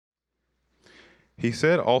He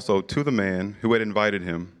said also to the man who had invited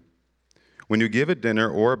him, "When you give a dinner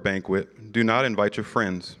or a banquet, do not invite your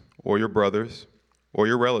friends, or your brothers, or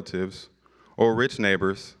your relatives, or rich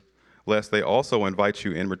neighbors, lest they also invite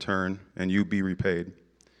you in return and you be repaid.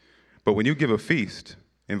 But when you give a feast,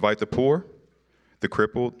 invite the poor, the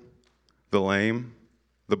crippled, the lame,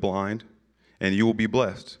 the blind, and you will be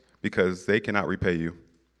blessed, because they cannot repay you.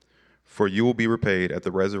 For you will be repaid at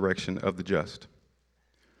the resurrection of the just."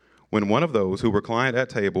 When one of those who reclined at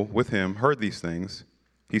table with him heard these things,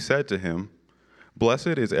 he said to him,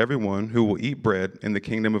 "Blessed is everyone who will eat bread in the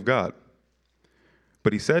kingdom of God."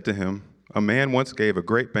 But he said to him, "A man once gave a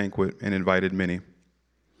great banquet and invited many.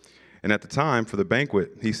 And at the time for the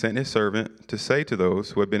banquet, he sent his servant to say to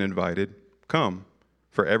those who had been invited, 'Come,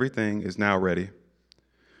 for everything is now ready.'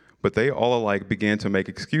 But they all alike began to make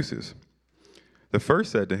excuses. The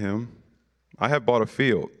first said to him, 'I have bought a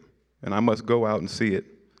field, and I must go out and see it.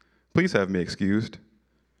 Please have me excused.'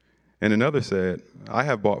 And another said, 'I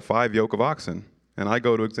have bought 5 yoke of oxen, and I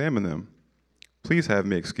go to examine them. Please have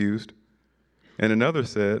me excused.' And another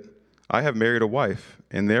said, 'I have married a wife,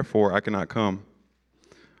 and therefore I cannot come.'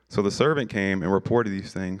 So the servant came and reported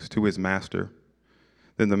these things to his master.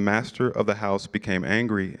 Then the master of the house became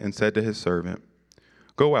angry and said to his servant,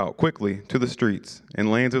 'Go out quickly to the streets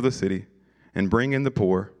and lanes of the city, and bring in the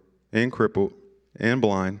poor, and crippled, and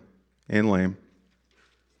blind, and lame.'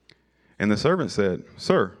 And the servant said,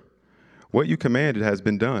 'Sir, what you commanded has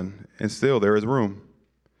been done, and still there is room.'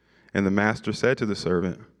 And the master said to the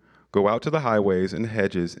servant, 'Go out to the highways and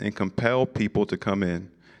hedges and compel people to come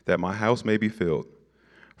in, that my house may be filled.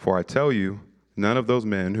 For I tell you, none of those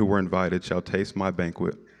men who were invited shall taste my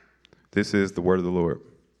banquet.' This is the word of the Lord."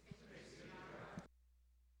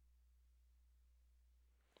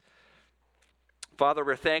 Father,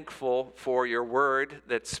 we're thankful for your word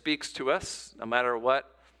that speaks to us, no matter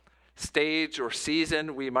what stage or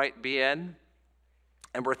season we might be in.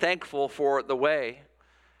 And we're thankful for the way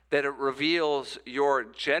that it reveals your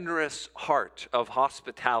generous heart of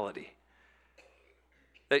hospitality,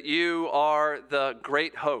 that you are the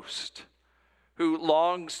great host who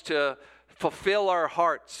longs to fulfill our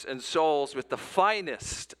hearts and souls with the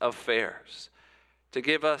finest of fares, to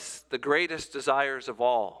give us the greatest desires of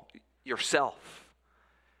all, yourself,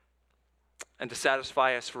 and to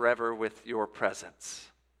satisfy us forever with your presence.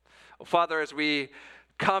 Father, as we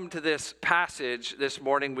come to this passage this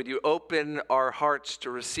morning, would you open our hearts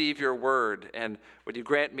to receive your word? And would you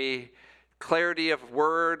grant me clarity of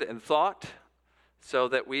word and thought so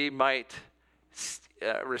that we might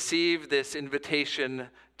receive this invitation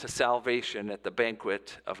to salvation at the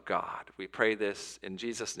banquet of God? We pray this in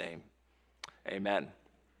Jesus' name. Amen.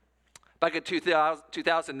 Back in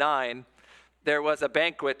 2009, there was a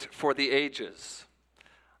banquet for the ages.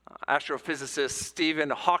 Astrophysicist Stephen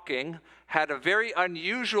Hawking had a very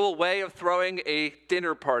unusual way of throwing a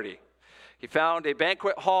dinner party. He found a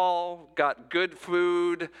banquet hall, got good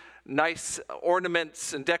food, nice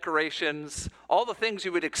ornaments and decorations, all the things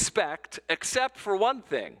you would expect, except for one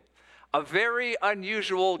thing, a very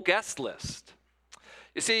unusual guest list.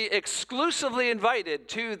 You see, exclusively invited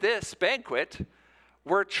to this banquet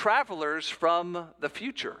were travelers from the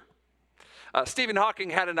future. Stephen Hawking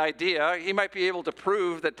had an idea. He might be able to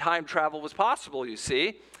prove that time travel was possible, you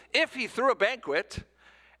see, if he threw a banquet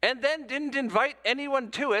and then didn't invite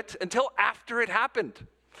anyone to it until after it happened.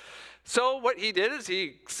 So what he did is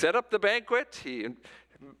he set up the banquet, he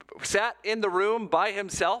sat in the room by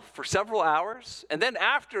himself for several hours, and then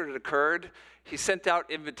after it occurred, he sent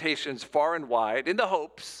out invitations far and wide in the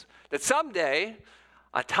hopes that someday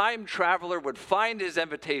a time traveler would find his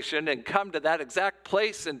invitation and come to that exact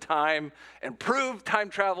place and time and prove time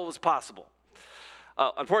travel was possible.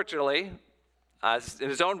 Unfortunately, as in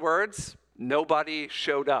his own words, nobody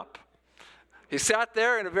showed up. He sat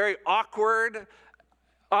there in a very awkward,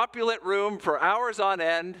 opulent room for hours on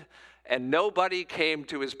end, and nobody came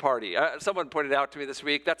to his party. Someone pointed out to me this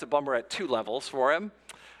week, that's a bummer at 2 levels for him.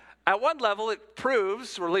 At one level, it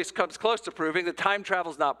proves, or at least comes close to proving, that time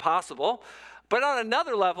travel is not possible. But on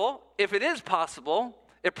another level, if it is possible,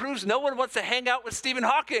 it proves no one wants to hang out with Stephen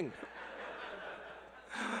Hawking.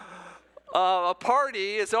 A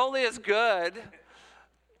party is only as good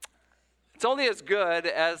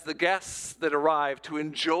as the guests that arrive to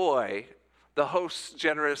enjoy the host's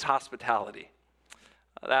generous hospitality.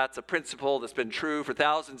 That's a principle that's been true for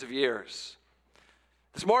thousands of years.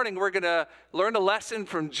 This morning, we're going to learn a lesson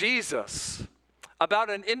from Jesus about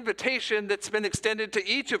an invitation that's been extended to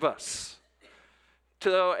each of us,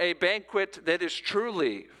 to a banquet that is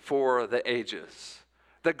truly for the ages.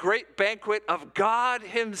 The great banquet of God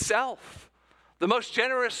himself, the most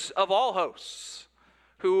generous of all hosts,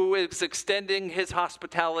 who is extending his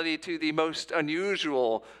hospitality to the most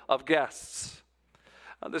unusual of guests.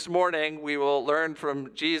 This morning, we will learn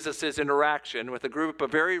from Jesus' interaction with a group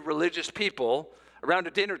of very religious people around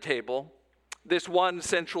a dinner table this one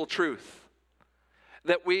central truth: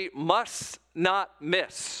 that we must not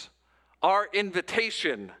miss our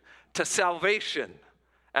invitation to salvation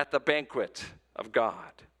at the banquet of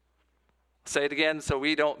God. I'll say it again so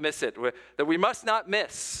we don't miss it. That we must not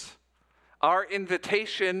miss our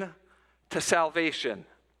invitation to salvation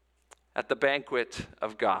at the banquet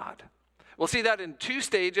of God. We'll see that in two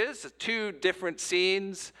stages, two different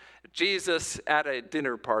scenes. Jesus at a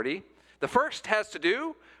dinner party. The first has to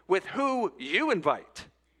do with who you invite,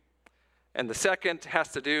 and the second has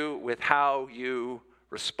to do with how you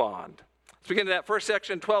respond. Let's begin in that first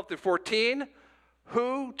section, 12 through 14.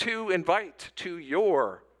 Who to invite to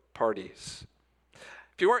your parties.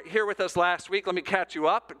 If you weren't here with us last week, let me catch you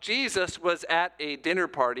up. Jesus was at a dinner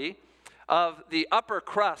party of the upper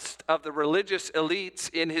crust of the religious elites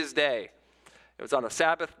in his day. It was on a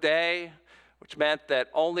Sabbath day, which meant that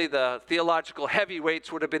only the theological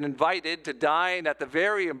heavyweights would have been invited to dine at the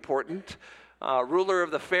very important ruler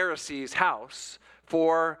of the Pharisees' house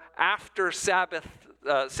for after Sabbath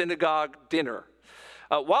synagogue dinner.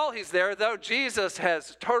 While he's there, though, Jesus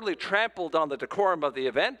has totally trampled on the decorum of the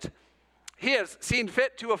event. He has seen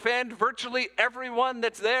fit to offend virtually everyone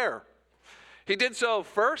that's there. He did so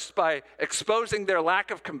first by exposing their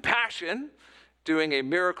lack of compassion, doing a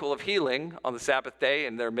miracle of healing on the Sabbath day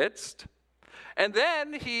in their midst. And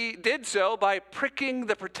then he did so by pricking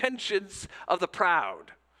the pretensions of the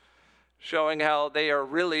proud, showing how they are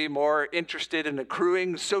really more interested in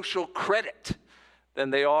accruing social credit than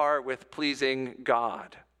they are with pleasing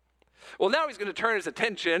God. Well, now he's going to turn his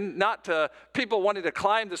attention not to people wanting to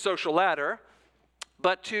climb the social ladder,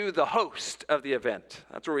 but to the host of the event.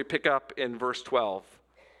 That's where we pick up in verse 12.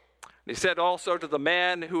 And he said also to the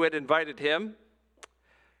man who had invited him,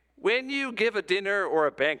 "When you give a dinner or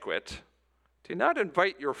a banquet, do not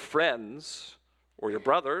invite your friends or your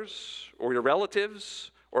brothers or your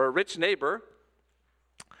relatives or a rich neighbor,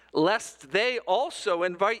 lest they also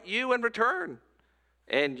invite you in return,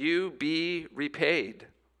 and you be repaid.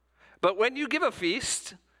 But when you give a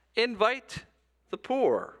feast, invite the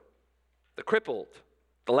poor, the crippled,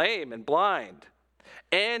 the lame and blind,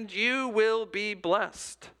 and you will be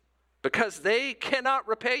blessed, because they cannot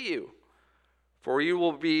repay you, for you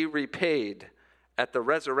will be repaid at the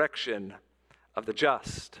resurrection of the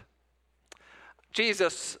just."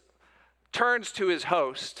 Jesus turns to his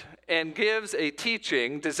host and gives a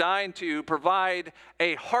teaching designed to provide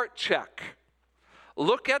a heart check.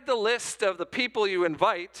 Look at the list of the people you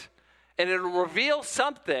invite, and it'll reveal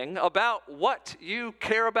something about what you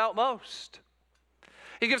care about most.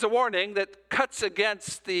 He gives a warning that cuts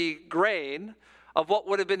against the grain of what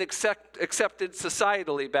would have been accepted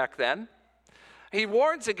societally back then. He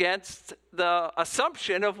warns against the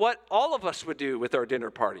assumption of what all of us would do with our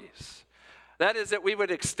dinner parties. That is, that we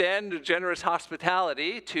would extend generous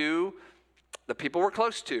hospitality to the people we're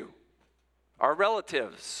close to, our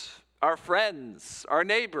relatives, our friends, our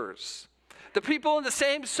neighbors, the people in the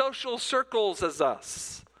same social circles as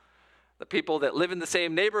us, the people that live in the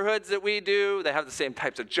same neighborhoods that we do, that have the same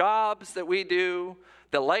types of jobs that we do,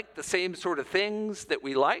 that like the same sort of things that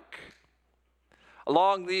we like.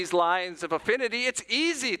 Along these lines of affinity, it's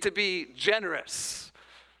easy to be generous.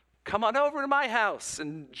 Come on over to my house,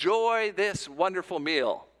 enjoy this wonderful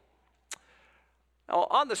meal. Now,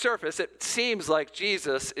 on the surface, it seems like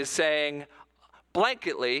Jesus is saying,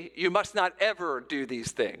 blanketly, you must not ever do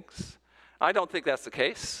these things. I don't think that's the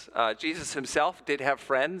case. Jesus himself did have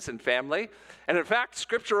friends and family. And in fact,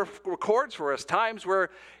 Scripture records for us times where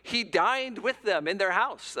he dined with them in their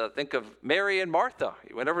house. Think of Mary and Martha.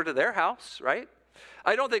 He went over to their house, right?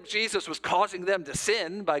 I don't think Jesus was causing them to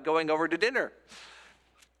sin by going over to dinner.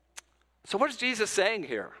 So what is Jesus saying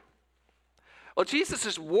here? Well, Jesus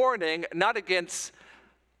is warning not against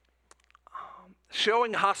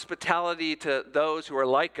showing hospitality to those who are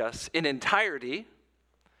like us in entirety.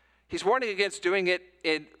 He's warning against doing it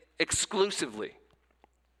exclusively.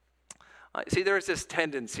 See, there's this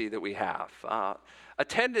tendency that we have, a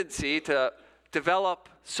tendency to develop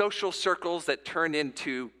social circles that turn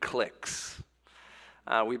into cliques.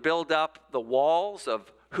 We build up the walls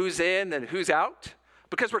of who's in and who's out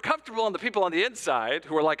because we're comfortable on the people on the inside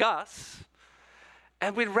who are like us.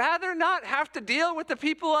 And we'd rather not have to deal with the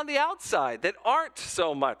people on the outside that aren't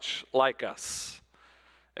so much like us.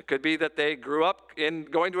 It could be that they grew up in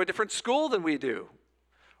going to a different school than we do.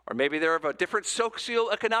 Or maybe they're of a different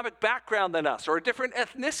socioeconomic background than us, or a different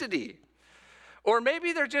ethnicity. Or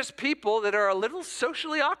maybe they're just people that are a little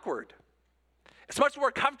socially awkward. It's much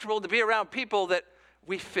more comfortable to be around people that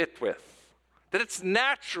we fit with, that it's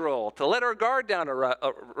natural to let our guard down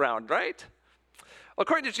around, right?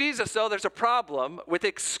 According to Jesus, though, there's a problem with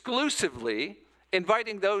exclusively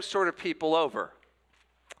inviting those sort of people over.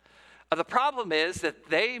 The problem is that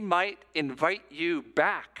they might invite you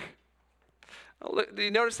back. Do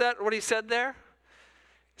you notice that, what he said there?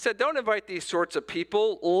 He said, don't invite these sorts of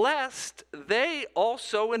people, lest they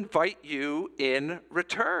also invite you in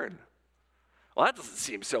return. Well, that doesn't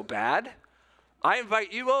seem so bad. I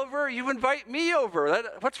invite you over, you invite me over.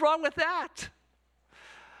 What's wrong with that?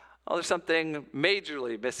 Well, there's something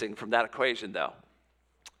majorly missing from that equation, though.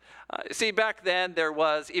 See, back then, there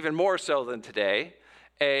was, even more so than today,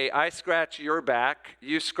 I scratch your back,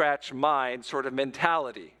 you scratch mine sort of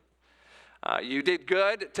mentality. You did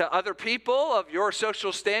good to other people of your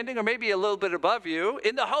social standing, or maybe a little bit above you,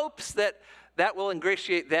 in the hopes that that will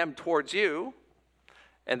ingratiate them towards you,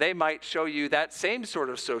 and they might show you that same sort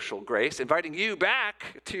of social grace, inviting you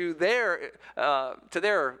back to their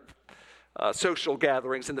social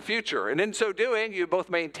gatherings in the future. And in so doing, you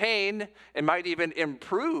both maintain and might even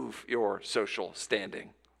improve your social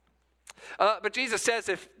standing. But Jesus says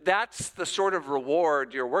if that's the sort of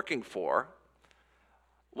reward you're working for,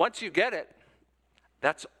 once you get it,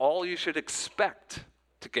 that's all you should expect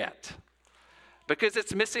to get, because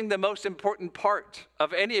it's missing the most important part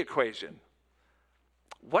of any equation.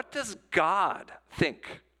 What does God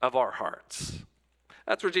think of our hearts?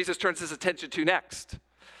 That's where Jesus turns his attention to next.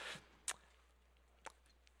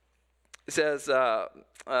 It says,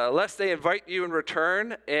 lest they invite you in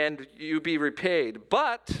return and you be repaid.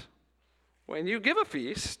 But when you give a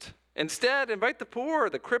feast, instead invite the poor,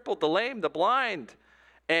 the crippled, the lame, the blind,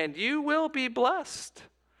 and you will be blessed,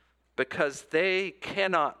 because they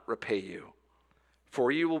cannot repay you,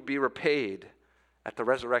 for you will be repaid at the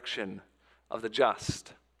resurrection of the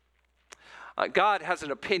just. God has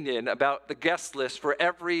an opinion about the guest list for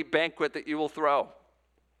every banquet that you will throw.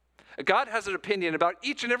 God has an opinion about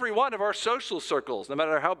each and every one of our social circles, no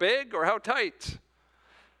matter how big or how tight.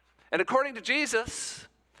 And according to Jesus,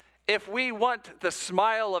 if we want the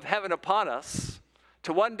smile of heaven upon us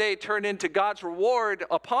to one day turn into God's reward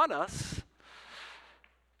upon us,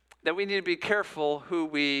 then we need to be careful who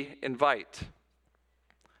we invite.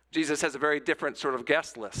 Jesus has a very different sort of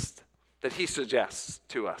guest list that he suggests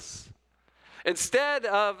to us. Instead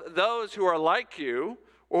of those who are like you,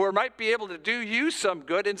 or might be able to do you some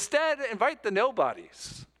good, instead invite the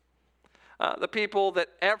nobodies, the people that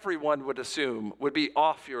everyone would assume would be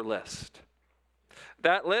off your list.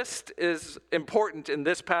 That list is important in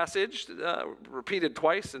this passage, repeated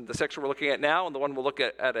twice in the section we're looking at now and the one we'll look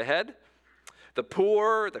at ahead. The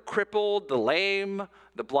poor, the crippled, the lame,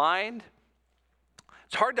 the blind.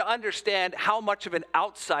 It's hard to understand how much of an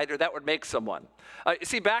outsider that would make someone. You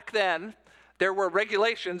see, back then, there were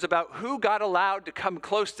regulations about who got allowed to come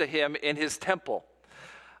close to him in his temple.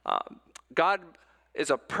 God is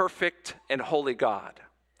a perfect and holy God.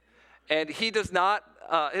 And he does not,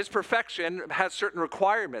 his perfection has certain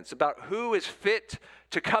requirements about who is fit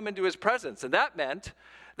to come into his presence. And that meant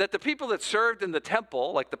that the people that served in the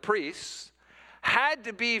temple, like the priests, had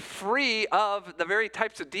to be free of the very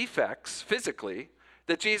types of defects physically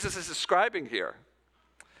that Jesus is describing here.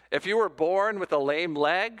 If you were born with a lame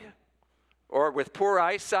leg, or with poor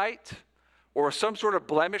eyesight, or some sort of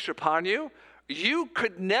blemish upon you, you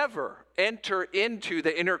could never enter into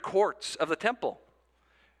the inner courts of the temple.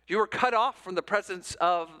 You were cut off from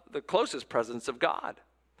the closest presence of God.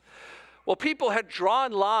 Well, people had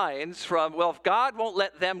drawn lines from, well, if God won't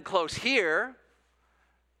let them close here,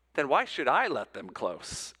 then why should I let them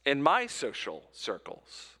close in my social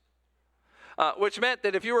circles? Which meant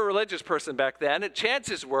that if you were a religious person back then,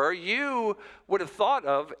 chances were you would have thought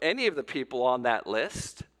of any of the people on that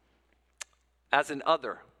list as an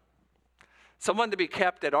other. Someone to be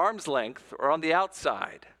kept at arm's length or on the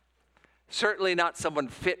outside. Certainly not someone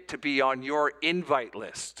fit to be on your invite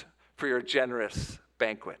list for your generous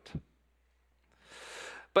banquet.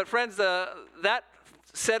 But friends, that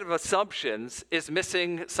set of assumptions is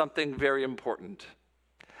missing something very important,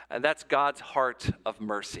 and that's God's heart of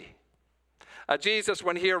mercy. Jesus,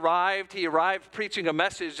 when he arrived preaching a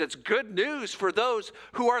message that's good news for those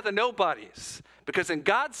who are the nobodies, because in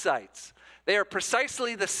God's sights, they are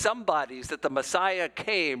precisely the somebodies that the Messiah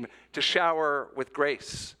came to shower with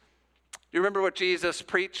grace. You remember what Jesus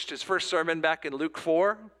preached, his first sermon back in Luke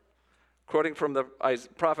 4? Quoting from the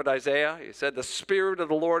prophet Isaiah, he said, "The Spirit of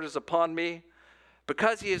the Lord is upon me,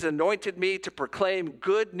 because he has anointed me to proclaim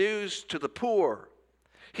good news to the poor.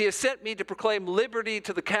 He has sent me to proclaim liberty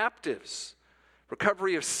to the captives,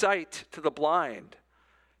 recovery of sight to the blind,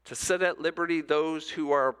 to set at liberty those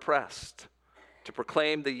who are oppressed, to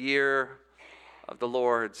proclaim the year of the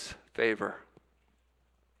Lord's favor.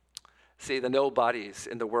 See, the nobodies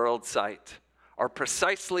in the world's sight are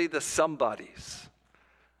precisely the somebodies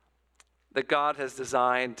that God has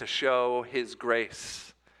designed to show his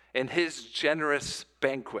grace in his generous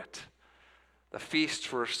banquet, the feast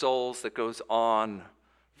for souls that goes on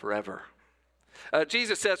forever.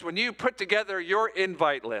 Jesus says, when you put together your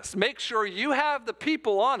invite list, make sure you have the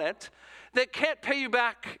people on it that can't pay you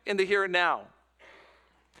back in the here and now.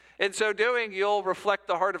 In so doing, you'll reflect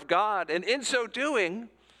the heart of God. And in so doing,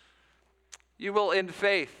 you will, in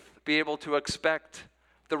faith, be able to expect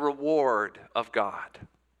the reward of God.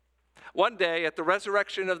 One day, at the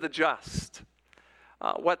resurrection of the just,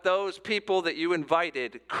 what those people that you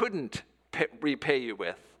invited couldn't repay you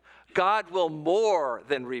with, God will more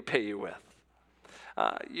than repay you with.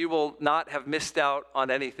 You will not have missed out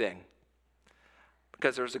on anything,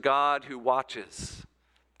 because there's a God who watches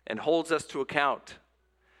and holds us to account.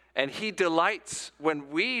 And he delights when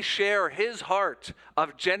we share his heart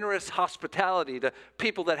of generous hospitality to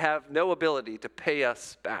people that have no ability to pay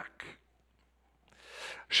us back.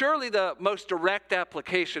 Surely the most direct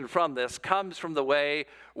application from this comes from the way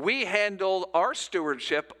we handle our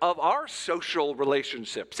stewardship of our social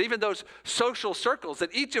relationships, even those social circles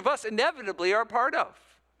that each of us inevitably are part of.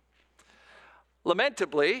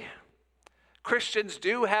 Lamentably, Christians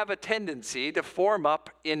do have a tendency to form up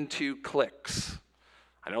into cliques.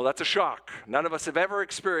 I know that's a shock. None of us have ever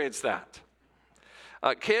experienced that.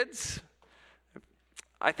 Kids,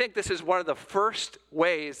 I think this is one of the first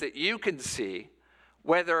ways that you can see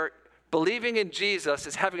whether believing in Jesus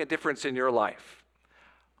is having a difference in your life.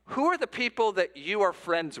 Who are the people that you are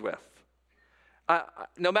friends with?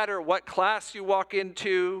 No matter what class you walk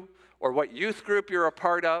into or what youth group you're a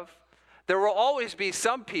part of, there will always be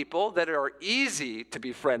some people that are easy to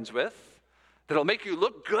be friends with, that'll make you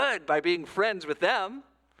look good by being friends with them,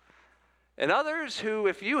 and others who,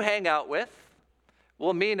 if you hang out with,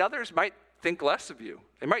 will mean others might think less of you.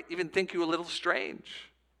 They might even think you a little strange.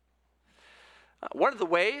 One of the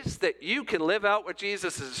ways that you can live out what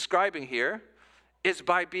Jesus is describing here is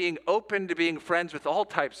by being open to being friends with all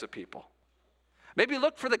types of people. Maybe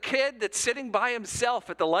look for the kid that's sitting by himself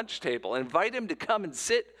at the lunch table and invite him to come and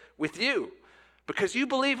sit with you, because you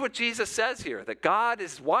believe what Jesus says here, that God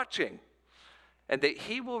is watching and that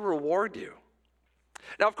he will reward you.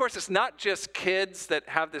 Now, of course, it's not just kids that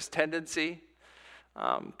have this tendency.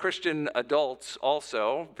 Christian adults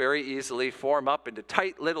also very easily form up into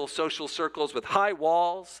tight little social circles with high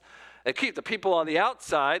walls and keep the people on the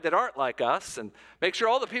outside that aren't like us and make sure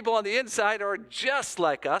all the people on the inside are just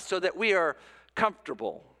like us so that we are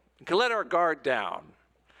comfortable and can let our guard down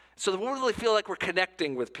so that we really feel like we're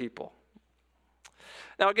connecting with people.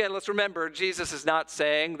 Now, again, let's remember, Jesus is not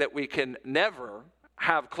saying that we can never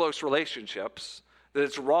have close relationships, that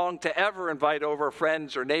it's wrong to ever invite over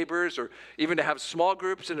friends or neighbors or even to have small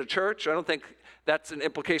groups in a church. I don't think that's an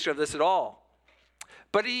implication of this at all.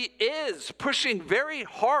 But he is pushing very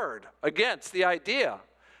hard against the idea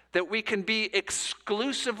that we can be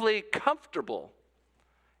exclusively comfortable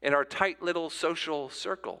in our tight little social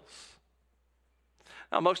circles.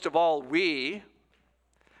 Now, most of all, we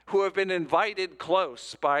who have been invited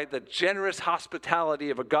close by the generous hospitality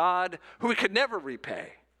of a God who we could never repay,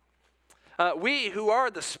 we who are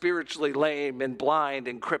the spiritually lame and blind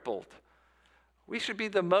and crippled, we should be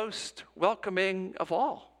the most welcoming of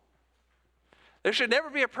all. There should never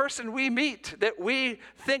be a person we meet that we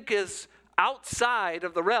think is outside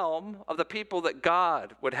of the realm of the people that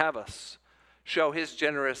God would have us show his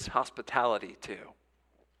generous hospitality to.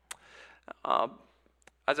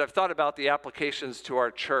 As I've thought about the applications to our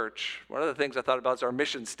church, one of the things I thought about is our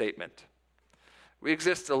mission statement. We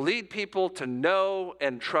exist to lead people to know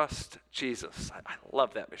and trust Jesus. I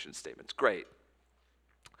love that mission statement. It's great.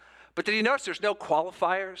 But did you notice there's no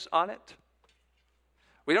qualifiers on it?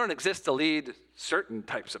 We don't exist to lead certain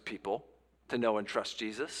types of people to know and trust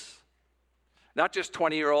Jesus. Not just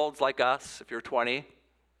 20-year-olds like us, if you're 20.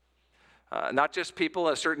 Not just people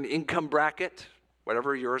in a certain income bracket,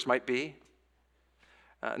 whatever yours might be.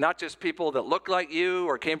 Not just people that look like you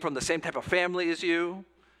or came from the same type of family as you.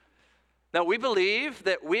 Now, we believe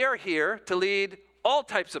that we are here to lead all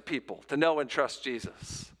types of people to know and trust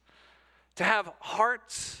Jesus, to have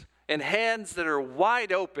hearts and hands that are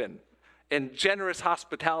wide open in generous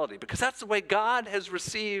hospitality, because that's the way God has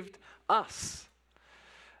received us.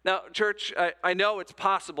 Now, church, I know it's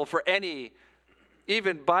possible for any,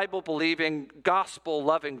 even Bible-believing,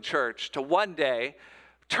 gospel-loving church to one day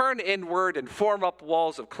turn inward and form up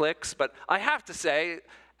walls of cliques, but I have to say,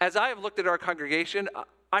 as I have looked at our congregation,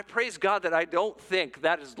 I praise God that I don't think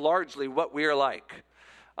that is largely what we are like.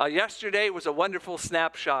 Yesterday was a wonderful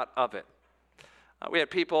snapshot of it. We had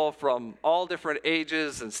people from all different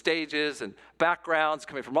ages and stages and backgrounds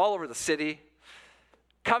coming from all over the city,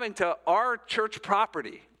 coming to our church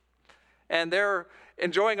property, and they're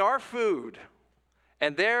enjoying our food.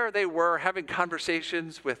 And there they were having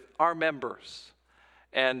conversations with our members.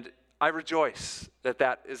 And I rejoice that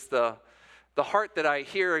that is the heart that I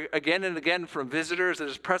hear again and again from visitors that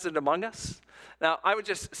is present among us. Now, I would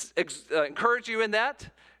just encourage you in that.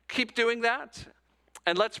 Keep doing that.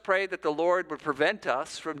 And let's pray that the Lord would prevent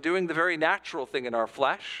us from doing the very natural thing in our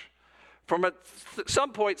flesh, from at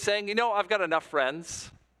some point saying, you know, I've got enough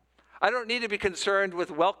friends. I don't need to be concerned with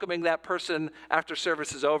welcoming that person after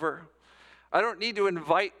service is over. I don't need to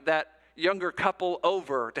invite that younger couple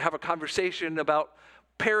over to have a conversation about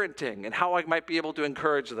parenting and how I might be able to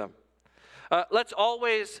encourage them. Let's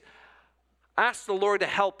always ask the Lord to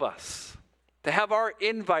help us, to have our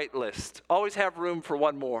invite list, always have room for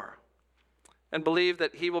one more, and believe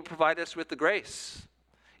that he will provide us with the grace.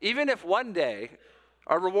 Even if one day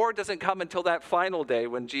our reward doesn't come until that final day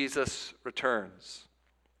when Jesus returns.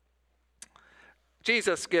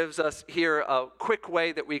 Jesus gives us here a quick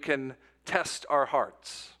way that we can test our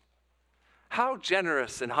hearts. How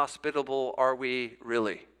generous and hospitable are we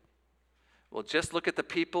really? Well, just look at the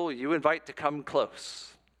people you invite to come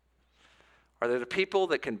close. Are they the people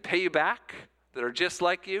that can pay you back, that are just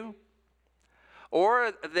like you? Or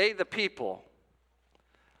are they the people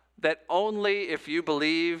that only if you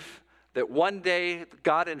believe that one day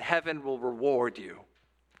God in heaven will reward you,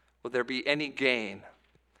 will there be any gain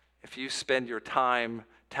if you spend your time,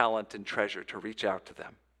 talent, and treasure to reach out to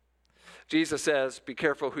them? Jesus says, be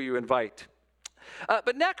careful who you invite.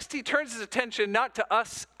 But next, he turns his attention not to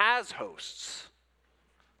us as hosts,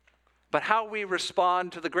 but how we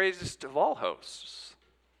respond to the greatest of all hosts,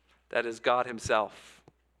 that is God himself.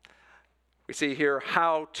 We see here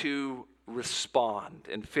how to respond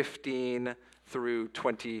in 15 through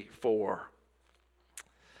 24.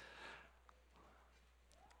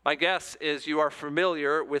 My guess is you are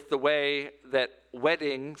familiar with the way that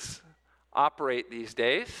weddings operate these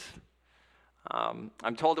days.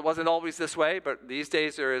 I'm told it wasn't always this way, but these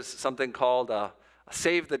days there is something called a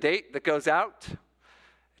save the date that goes out.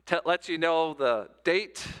 It lets you know the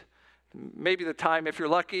date, maybe the time if you're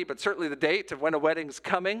lucky, but certainly the date of when a wedding's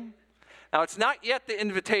coming. Now, it's not yet the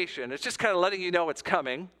invitation. It's just kind of letting you know it's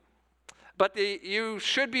coming. But you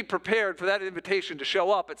should be prepared for that invitation to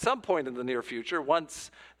show up at some point in the near future once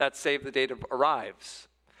that save the date arrives.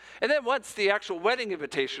 And then once the actual wedding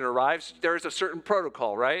invitation arrives, there's a certain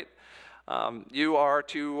protocol, right? You are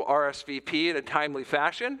to RSVP in a timely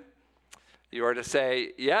fashion. You are to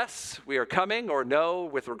say, yes, we are coming, or no,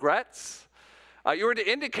 with regrets. You are to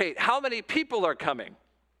indicate how many people are coming.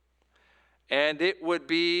 And it would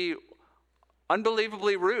be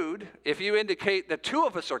unbelievably rude if you indicate that 2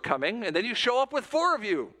 of us are coming, and then you show up with 4 of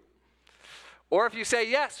you. Or if you say,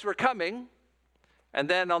 yes, we're coming, and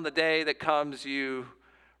then on the day that comes, you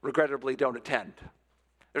regrettably don't attend.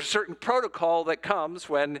 There's a certain protocol that comes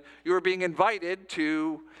when you are being invited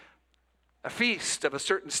to a feast of a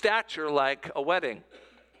certain stature like a wedding.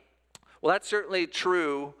 Well, that's certainly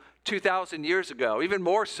true 2,000 years ago, even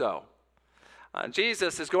more so.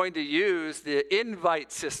 Jesus is going to use the invite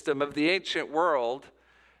system of the ancient world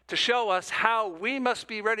to show us how we must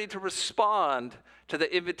be ready to respond to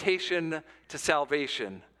the invitation to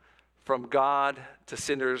salvation from God to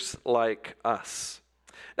sinners like us.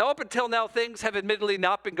 Now, up until now, things have admittedly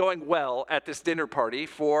not been going well at this dinner party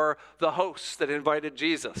for the hosts that invited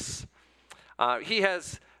Jesus. He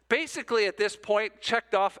has basically at this point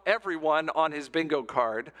checked off everyone on his bingo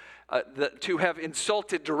card to have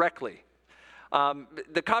insulted directly.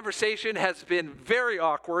 The conversation has been very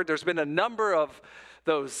awkward. There's been a number of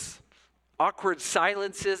those awkward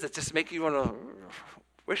silences that just make you want to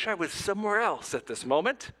wish I was somewhere else at this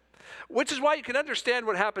moment, which is why you can understand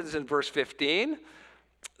what happens in verse 15.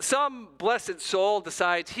 Some blessed soul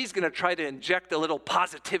decides he's going to try to inject a little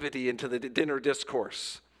positivity into the dinner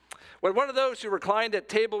discourse. When one of those who reclined at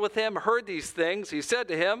table with him heard these things, he said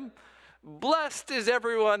to him, "Blessed is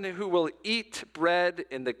everyone who will eat bread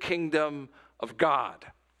in the kingdom of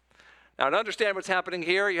God." Now, to understand what's happening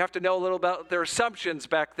here, you have to know a little about their assumptions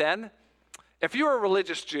back then. If you were a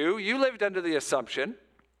religious Jew, you lived under the assumption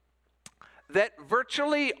that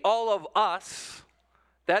virtually all of us,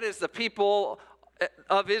 that is the people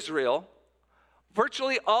of Israel,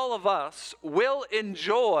 virtually all of us will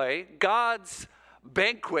enjoy God's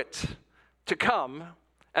banquet to come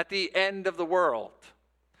at the end of the world.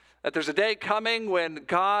 That there's a day coming when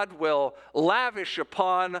God will lavish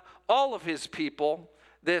upon all of his people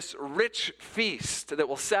this rich feast that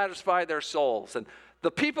will satisfy their souls. And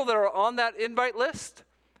The people that are on that invite list,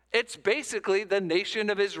 it's basically the nation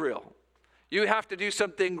of Israel. You have to do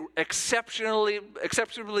something exceptionally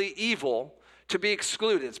evil to be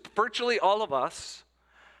excluded. It's virtually all of us,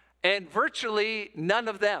 and virtually none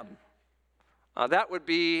of them. That would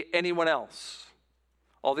be anyone else.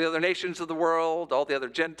 All the other nations of the world, all the other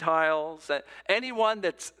Gentiles, anyone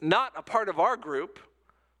that's not a part of our group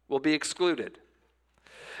will be excluded.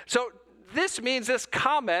 So this means this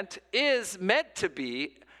comment is meant to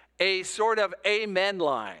be a sort of amen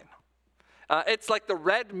line. It's like the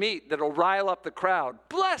red meat that'll rile up the crowd.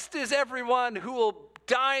 Blessed is everyone who will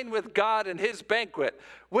dine with God in his banquet,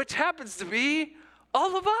 which happens to be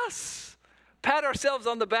all of us. Pat ourselves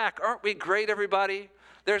on the back. Aren't we great, everybody?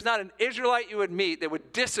 There's not an Israelite you would meet that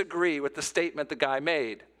would disagree with the statement the guy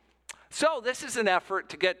made. So this is an effort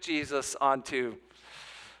to get Jesus onto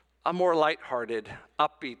a more lighthearted,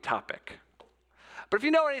 upbeat topic. But if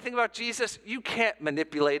you know anything about Jesus, you can't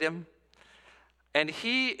manipulate him. And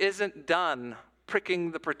he isn't done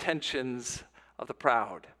pricking the pretensions of the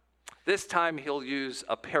proud. This time he'll use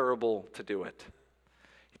a parable to do it.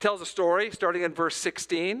 He tells a story starting in verse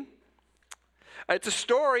 16. It's a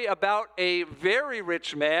story about a very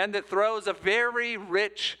rich man that throws a very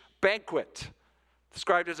rich banquet,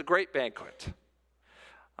 described as a great banquet.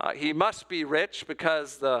 He must be rich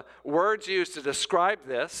because the words used to describe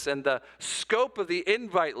this and the scope of the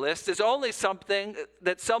invite list is only something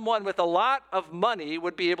that someone with a lot of money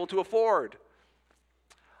would be able to afford.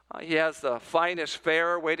 He has the finest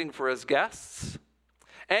fare waiting for his guests,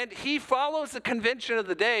 and he follows the convention of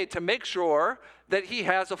the day to make sure that he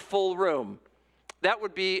has a full room. That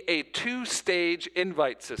would be a 2-stage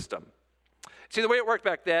invite system. See, the way it worked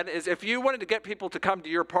back then is if you wanted to get people to come to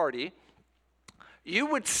your party, you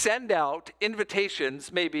would send out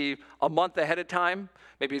invitations maybe a month ahead of time.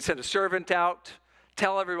 Maybe you'd send a servant out,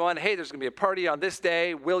 tell everyone, hey, there's going to be a party on this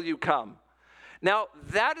day. Will you come? Now,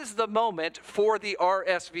 that is the moment for the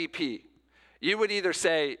RSVP. You would either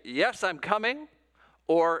say, yes, I'm coming,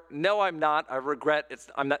 or no, I'm not. I regret it's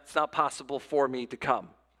not possible for me to come.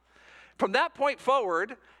 From that point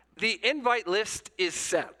forward, the invite list is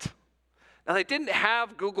set. Now, they didn't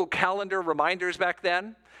have Google Calendar reminders back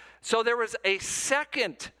then. So there was a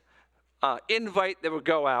second invite that would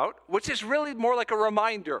go out, which is really more like a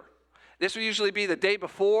reminder. This would usually be the day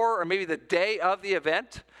before or maybe the day of the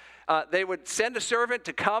event. They would send a servant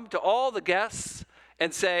to come to all the guests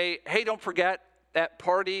and say, hey, don't forget that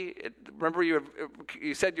party. Remember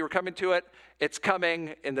you said you were coming to it? It's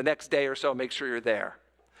coming in the next day or so. Make sure you're there.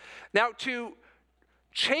 Now, to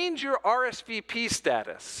change your RSVP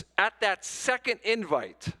status at that second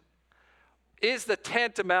invite is the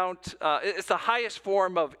tantamount, it's the highest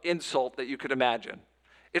form of insult that you could imagine.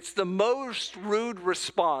 It's the most rude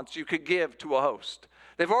response you could give to a host.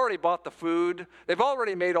 They've already bought the food. They've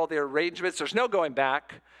already made all the arrangements. There's no going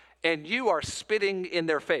back. And you are spitting in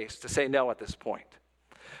their face to say no at this point.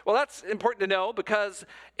 Well, that's important to know because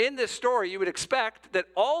in this story, you would expect that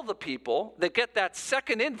all the people that get that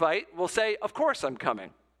second invite will say, of course I'm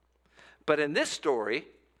coming. But in this story,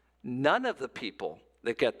 none of the people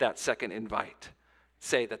that get that second invite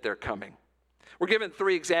say that they're coming. We're given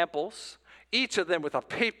 3 examples, each of them with a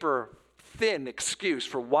paper-thin excuse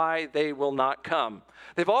for why they will not come.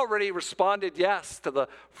 They've already responded yes to the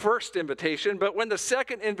first invitation, but when the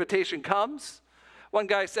second invitation comes, one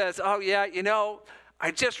guy says, oh yeah, I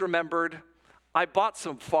just remembered I bought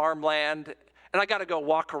some farmland and I got to go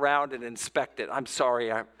walk around and inspect it. I'm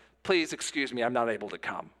sorry, please excuse me, I'm not able to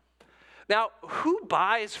come. Now, who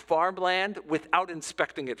buys farmland without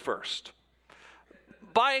inspecting it first?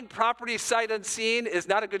 Buying property sight unseen is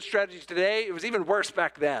not a good strategy today. It was even worse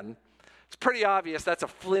back then. It's pretty obvious that's a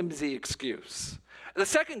flimsy excuse. The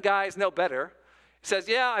second guy is no better. He says,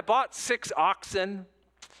 yeah, I bought 6 oxen,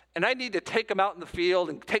 and I need to take them out in the field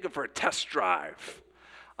and take them for a test drive.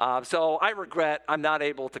 So I regret I'm not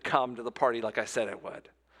able to come to the party like I said I would.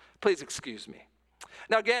 Please excuse me.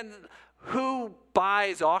 Now again, who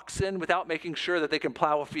buys oxen without making sure that they can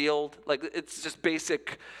plow a field? Like, it's just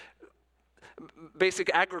basic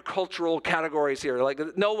agricultural categories here. Like,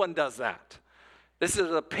 no one does that. This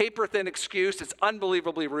is a paper-thin excuse. It's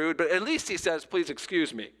unbelievably rude, but at least he says, please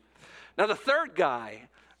excuse me. Now, the third guy,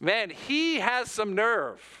 man, he has some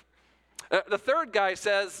nerve. The third guy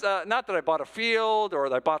says, not that I bought a field or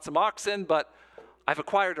that I bought some oxen, but I've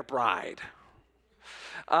acquired a bride.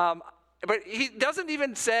 But he doesn't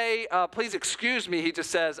even say, please excuse me. He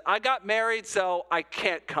just says, I got married, so I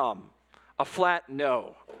can't come. A flat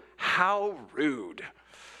no. How rude.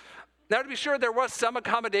 Now, to be sure, there was some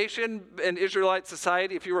accommodation in Israelite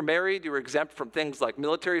society. If you were married, you were exempt from things like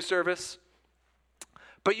military service.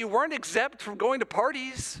 but you weren't exempt from going to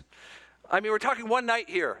parties. I mean, we're talking one night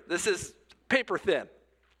here. This is paper thin.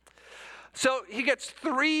 So he gets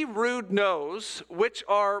 3 rude no's, which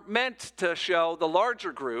are meant to show the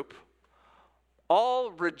larger group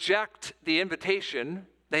all reject the invitation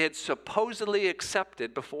they had supposedly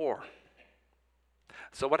accepted before.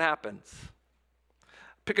 So what happens?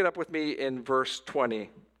 Pick it up with me in verse 21.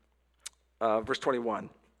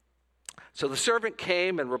 So the servant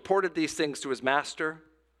came and reported these things to his master.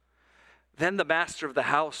 Then the master of the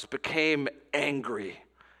house became angry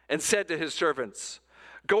and said to his servants,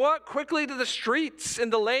 "Go out quickly to the streets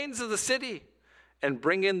and the lanes of the city and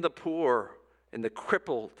bring in the poor and the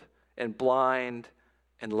crippled and blind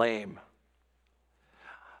and lame."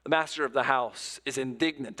 The master of the house is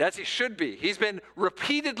indignant, as he should be. He's been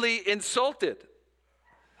repeatedly insulted.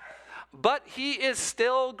 But he is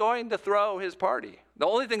still going to throw his party. The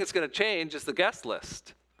only thing that's going to change is the guest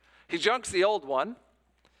list. He junks the old one,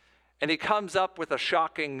 and he comes up with a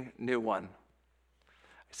shocking new one.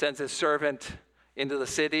 He sends his servant into the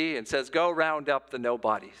city and says, "Go round up the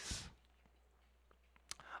nobodies."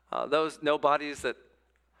 Those nobodies that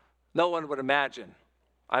no one would imagine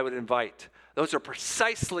I would invite. Those are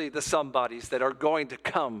precisely the somebodies that are going to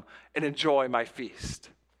come and enjoy my feast.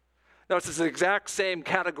 Notice it's the exact same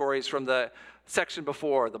categories from the section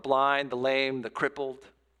before: the blind, the lame, the crippled,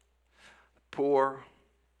 the poor.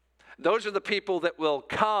 Those are the people that will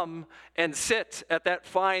come and sit at that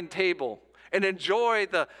fine table and enjoy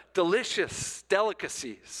the delicious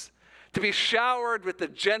delicacies, to be showered with the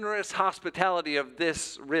generous hospitality of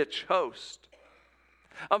this rich host.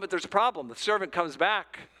 But there's a problem. The servant comes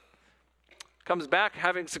back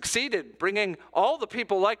having succeeded, bringing all the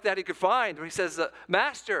people like that he could find. He says,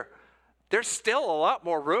 "Master, there's still a lot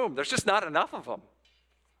more room. There's just not enough of them."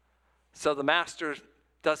 So the master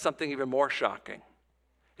does something even more shocking.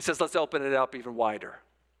 He says, "Let's open it up even wider.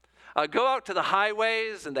 Go out to the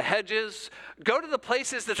highways and the hedges. Go to the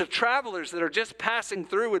places that the travelers that are just passing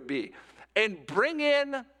through would be, and bring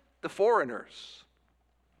in the foreigners."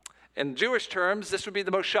 In Jewish terms, this would be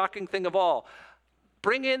the most shocking thing of all.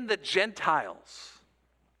 Bring in the Gentiles,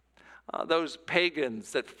 those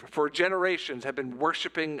pagans that for generations have been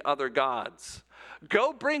worshiping other gods.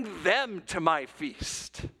 Go bring them to my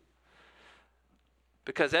feast,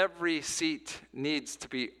 because every seat needs to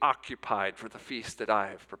be occupied for the feast that I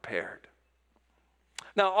have prepared.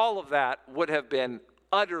 Now, all of that would have been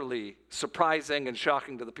utterly surprising and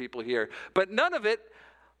shocking to the people here, but none of it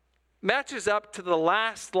matches up to the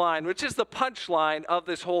last line, which is the punchline of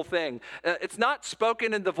this whole thing. It's not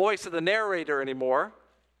spoken in the voice of the narrator anymore.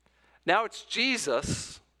 Now it's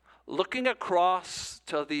Jesus looking across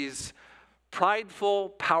to these prideful,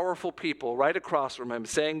 powerful people right across from him,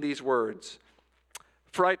 saying these words: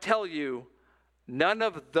 "For I tell you, none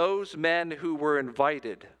of those men who were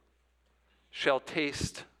invited shall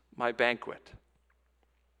taste my banquet."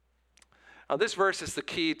 Now, this verse is the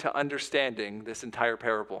key to understanding this entire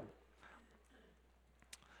parable.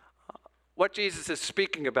 What Jesus is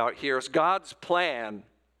speaking about here is God's plan,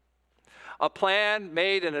 a plan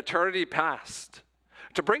made in eternity past,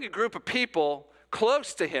 to bring a group of people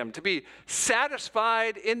close to him, to be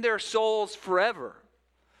satisfied in their souls forever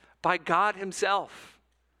by God himself.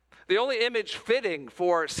 The only image fitting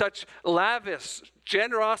for such lavish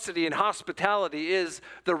generosity and hospitality is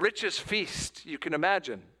the richest feast you can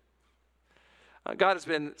imagine. God has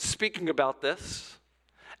been speaking about this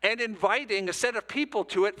and inviting a set of people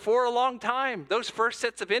to it for a long time. Those first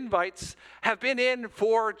sets of invites have been in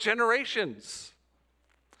for generations.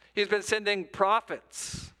 He's been sending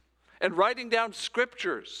prophets and writing down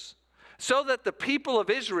scriptures so that the people of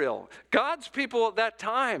Israel, God's people at that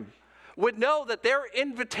time, would know that their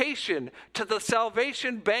invitation to the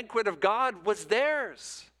salvation banquet of God was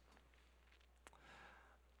theirs.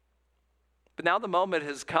 But now the moment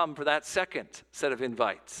has come for that second set of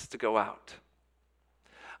invites to go out.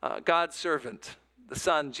 God's servant, the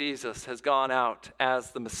Son, Jesus, has gone out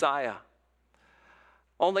as the Messiah.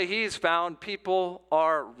 Only he's found people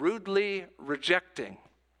are rudely rejecting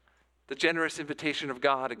the generous invitation of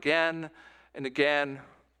God again and again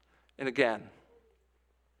and again.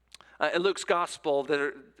 In Luke's gospel,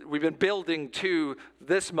 we've been building to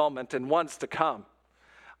this moment and ones to come.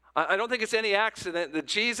 I don't think it's any accident that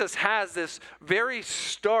Jesus has this very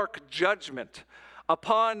stark judgment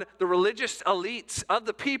upon the religious elites of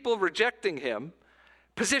the people rejecting him,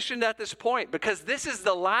 positioned at this point, because this is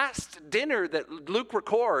the last dinner that Luke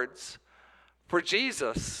records for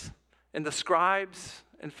Jesus and the scribes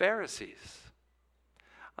and Pharisees.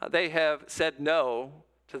 They have said no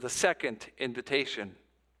to the second invitation.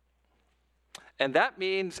 And that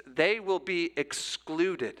means they will be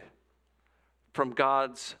excluded from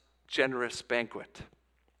God's generous banquet.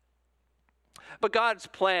 But God's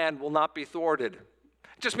plan will not be thwarted.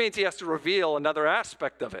 It just means he has to reveal another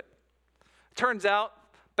aspect of it. Turns out,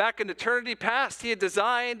 back in eternity past, he had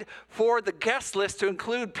designed for the guest list to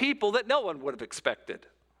include people that no one would have expected,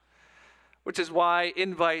 which is why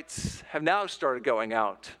invites have now started going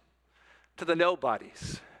out to the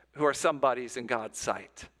nobodies who are somebodies in God's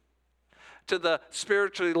sight, to the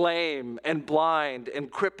spiritually lame and blind and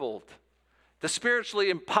crippled, the spiritually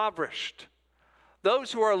impoverished.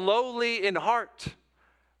 Those who are lowly in heart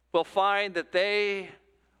will find that they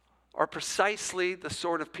are precisely the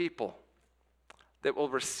sort of people that will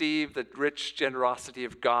receive the rich generosity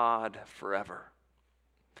of God forever.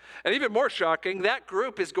 And even more shocking, that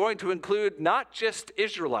group is going to include not just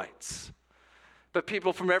Israelites, but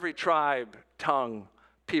people from every tribe, tongue,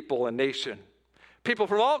 people, and nation. People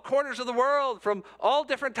from all corners of the world, from all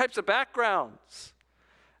different types of backgrounds.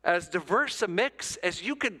 As diverse a mix as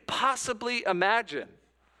you could possibly imagine,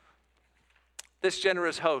 this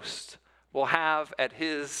generous host will have at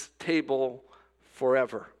his table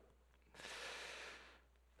forever.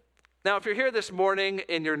 Now, if you're here this morning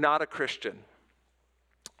and you're not a Christian,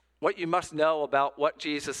 what you must know about what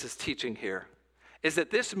Jesus is teaching here is that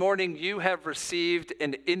this morning you have received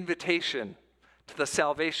an invitation to the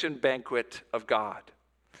salvation banquet of God.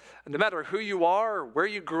 And no matter who you are, or where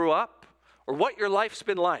you grew up, or what your life's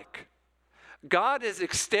been like, God is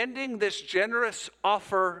extending this generous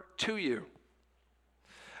offer to you.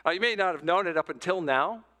 You may not have known it up until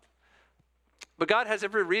now, but God has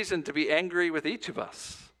every reason to be angry with each of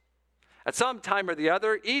us. At some time or the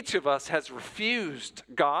other, each of us has refused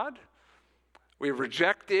God. We've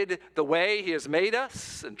rejected the way he has made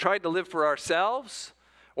us and tried to live for ourselves,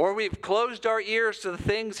 or we've closed our ears to the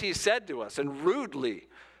things he said to us and rudely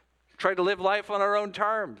tried to live life on our own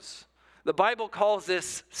terms. The Bible calls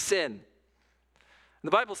this sin.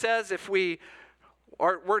 The Bible says if we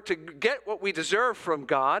were to get what we deserve from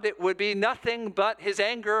God, it would be nothing but his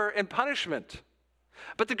anger and punishment.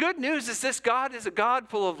 But the good news is this: God is a God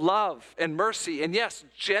full of love and mercy and, yes,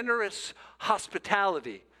 generous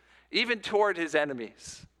hospitality, even toward his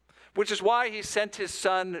enemies, which is why he sent his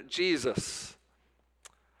son Jesus,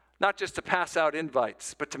 not just to pass out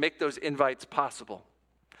invites, but to make those invites possible.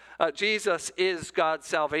 Jesus is God's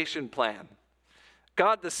salvation plan.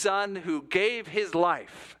 God the Son who gave his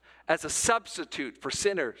life as a substitute for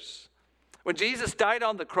sinners. When Jesus died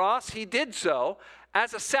on the cross, he did so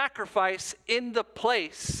as a sacrifice in the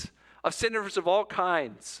place of sinners of all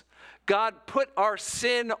kinds. God put our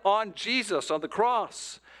sin on Jesus on the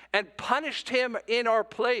cross and punished him in our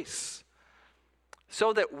place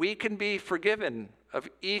so that we can be forgiven of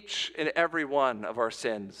each and every one of our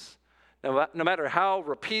sins, no matter how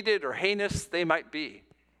repeated or heinous they might be.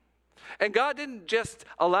 And God didn't just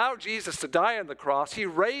allow Jesus to die on the cross. He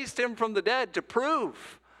raised him from the dead to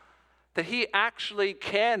prove that he actually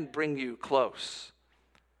can bring you close,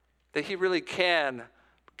 that he really can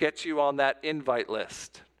get you on that invite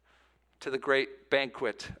list to the great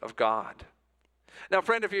banquet of God. Now,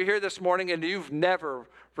 friend, if you're here this morning and you've never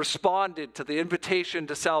responded to the invitation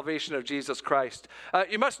to salvation of Jesus Christ,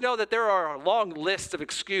 you must know that there are a long list of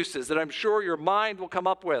excuses that I'm sure your mind will come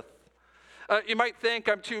up with. You might think,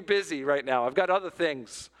 I'm too busy right now. I've got other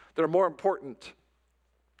things that are more important.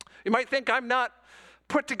 You might think I'm not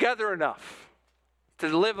put together enough to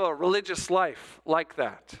live a religious life like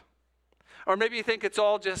that. Or maybe you think it's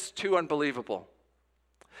all just too unbelievable.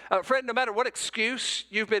 Friend, no matter what excuse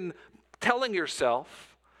you've been telling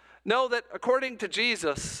yourself, know that according to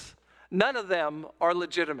Jesus, none of them are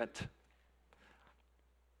legitimate.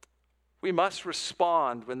 We must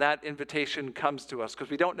respond when that invitation comes to us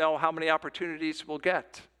because we don't know how many opportunities we'll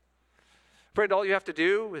get. Friend, all you have to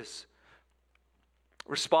do is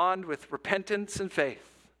respond with repentance and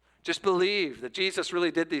faith. Just believe that Jesus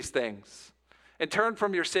really did these things and turn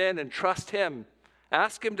from your sin and trust him.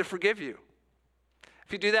 Ask him to forgive you.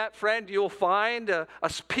 If you do that, friend, you'll find a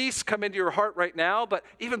peace come into your heart right now, but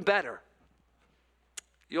even better,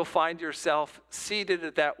 you'll find yourself seated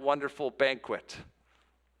at that wonderful banquet,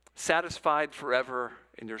 satisfied forever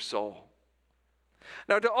in your soul.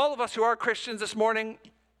 Now, to all of us who are Christians this morning,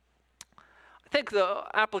 I think the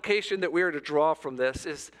application that we are to draw from this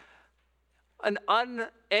is an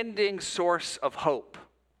unending source of hope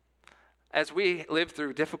as we live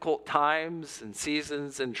through difficult times and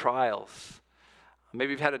seasons and trials.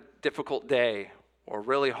 Maybe you've had a difficult day or a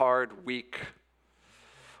really hard week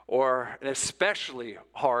or an especially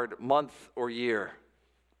hard month or year.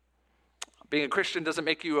 Being a Christian doesn't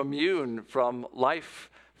make you immune from life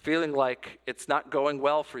feeling like it's not going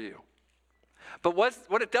well for you. But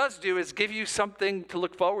what it does do is give you something to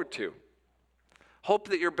look forward to. Hope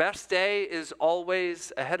that your best day is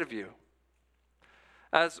always ahead of you.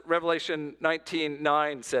 As Revelation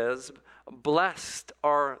 19:9 says, blessed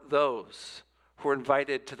are those who are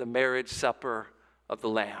invited to the marriage supper of the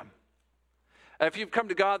Lamb. If you've come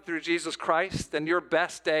to God through Jesus Christ, then your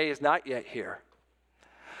best day is not yet here.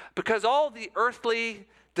 Because all the earthly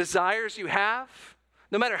desires you have,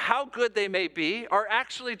 no matter how good they may be, are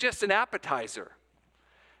actually just an appetizer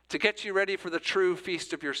to get you ready for the true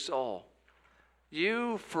feast of your soul.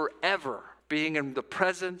 You forever being in the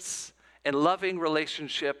presence and loving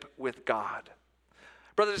relationship with God.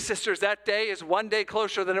 Brothers and sisters, that day is one day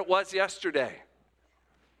closer than it was yesterday.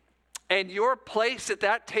 And your place at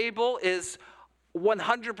that table is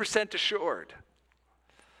 100% assured,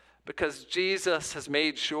 because Jesus has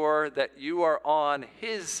made sure that you are on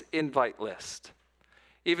his invite list,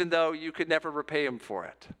 even though you could never repay him for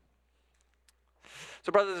it.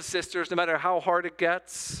 So brothers and sisters, no matter how hard it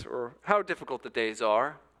gets or how difficult the days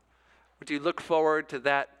are, would you look forward to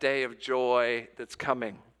that day of joy that's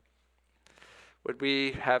coming? Would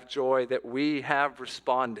we have joy that we have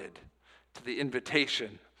responded to the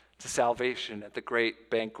invitation to salvation at the great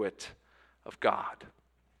banquet of God?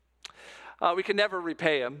 We can never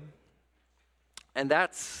repay him, and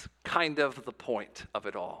that's kind of the point of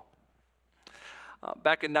it all.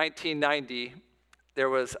 Back in 1990, there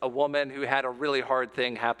was a woman who had a really hard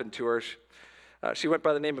thing happen to her. She went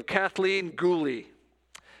by the name of Kathleen Gooley.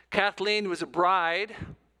 Kathleen was a bride,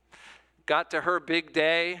 got to her big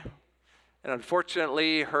day, and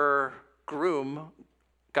unfortunately, her groom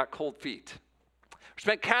got cold feet, which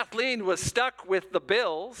meant Kathleen was stuck with the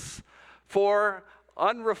bills for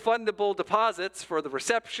unrefundable deposits for the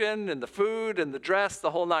reception and the food and the dress,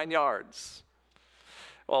 the whole 9 yards.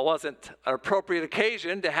 Well, it wasn't an appropriate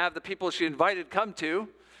occasion to have the people she invited come to,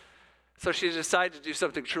 so she decided to do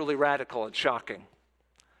something truly radical and shocking.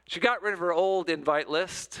 She got rid of her old invite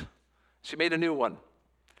list. She made a new one.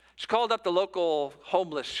 She called up the local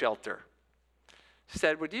homeless shelter. She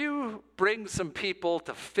said, would you bring some people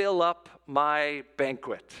to fill up my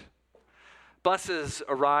banquet? Buses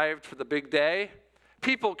arrived for the big day.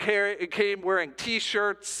 People came wearing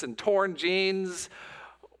T-shirts and torn jeans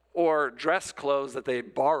or dress clothes that they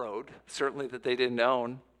borrowed, certainly that they didn't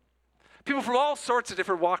own. People from all sorts of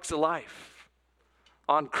different walks of life,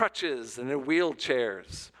 on crutches and in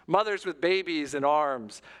wheelchairs, mothers with babies in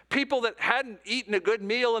arms, people that hadn't eaten a good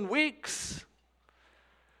meal in weeks.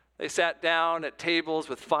 They sat down at tables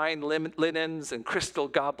with fine linens and crystal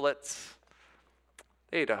goblets.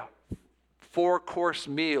 They ate a 4-course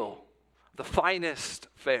meal, the finest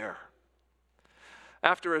fare.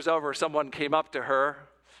 After it was over, someone came up to her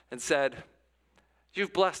and said,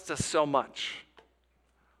 you've blessed us so much.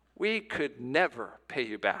 We could never pay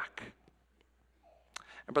you back.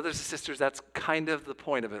 And brothers and sisters, that's kind of the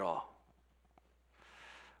point of it all.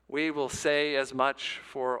 We will say as much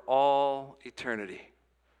for all eternity,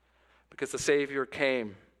 because the Savior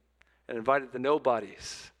came and invited the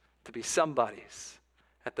nobodies to be somebodies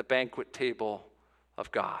at the banquet table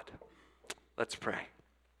of God. Let's pray.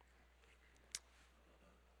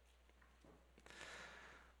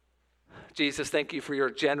 Jesus, thank you for your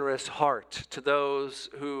generous heart to those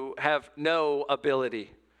who have no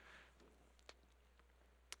ability,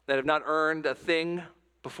 that have not earned a thing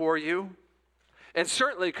before you, and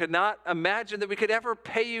certainly could not imagine that we could ever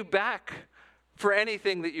pay you back for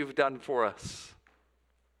anything that you've done for us.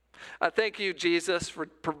 I thank you, Jesus, for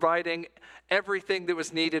providing everything that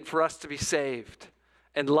was needed for us to be saved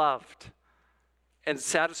and loved and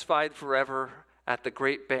satisfied forever at the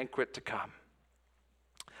great banquet to come.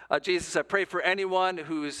 Jesus, I pray for anyone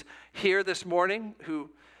who's here this morning who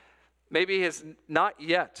maybe has not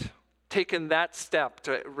yet taken that step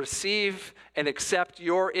to receive and accept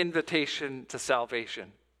your invitation to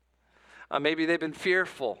salvation. Maybe they've been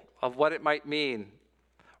fearful of what it might mean,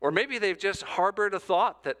 or maybe they've just harbored a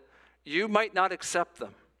thought that you might not accept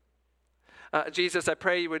them. Jesus, I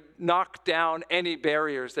pray you would knock down any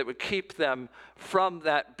barriers that would keep them from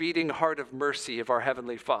that beating heart of mercy of our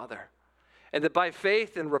Heavenly Father. And that by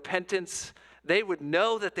faith and repentance, they would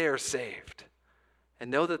know that they are saved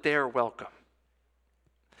and know that they are welcome.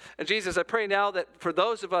 And Jesus, I pray now that for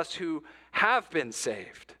those of us who have been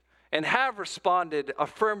saved and have responded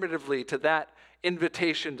affirmatively to that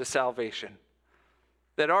invitation to salvation,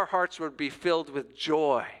 that our hearts would be filled with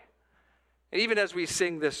joy. And even as we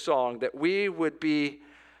sing this song, that we would be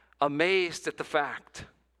amazed at the fact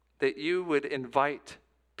that you would invite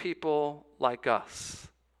people like us,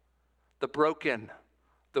 the broken,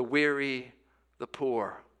 the weary, the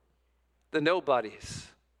poor, the nobodies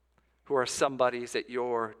who are somebodies at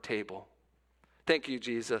your table. Thank you,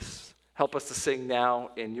 Jesus. Help us to sing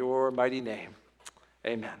now in your mighty name.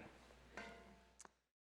 Amen.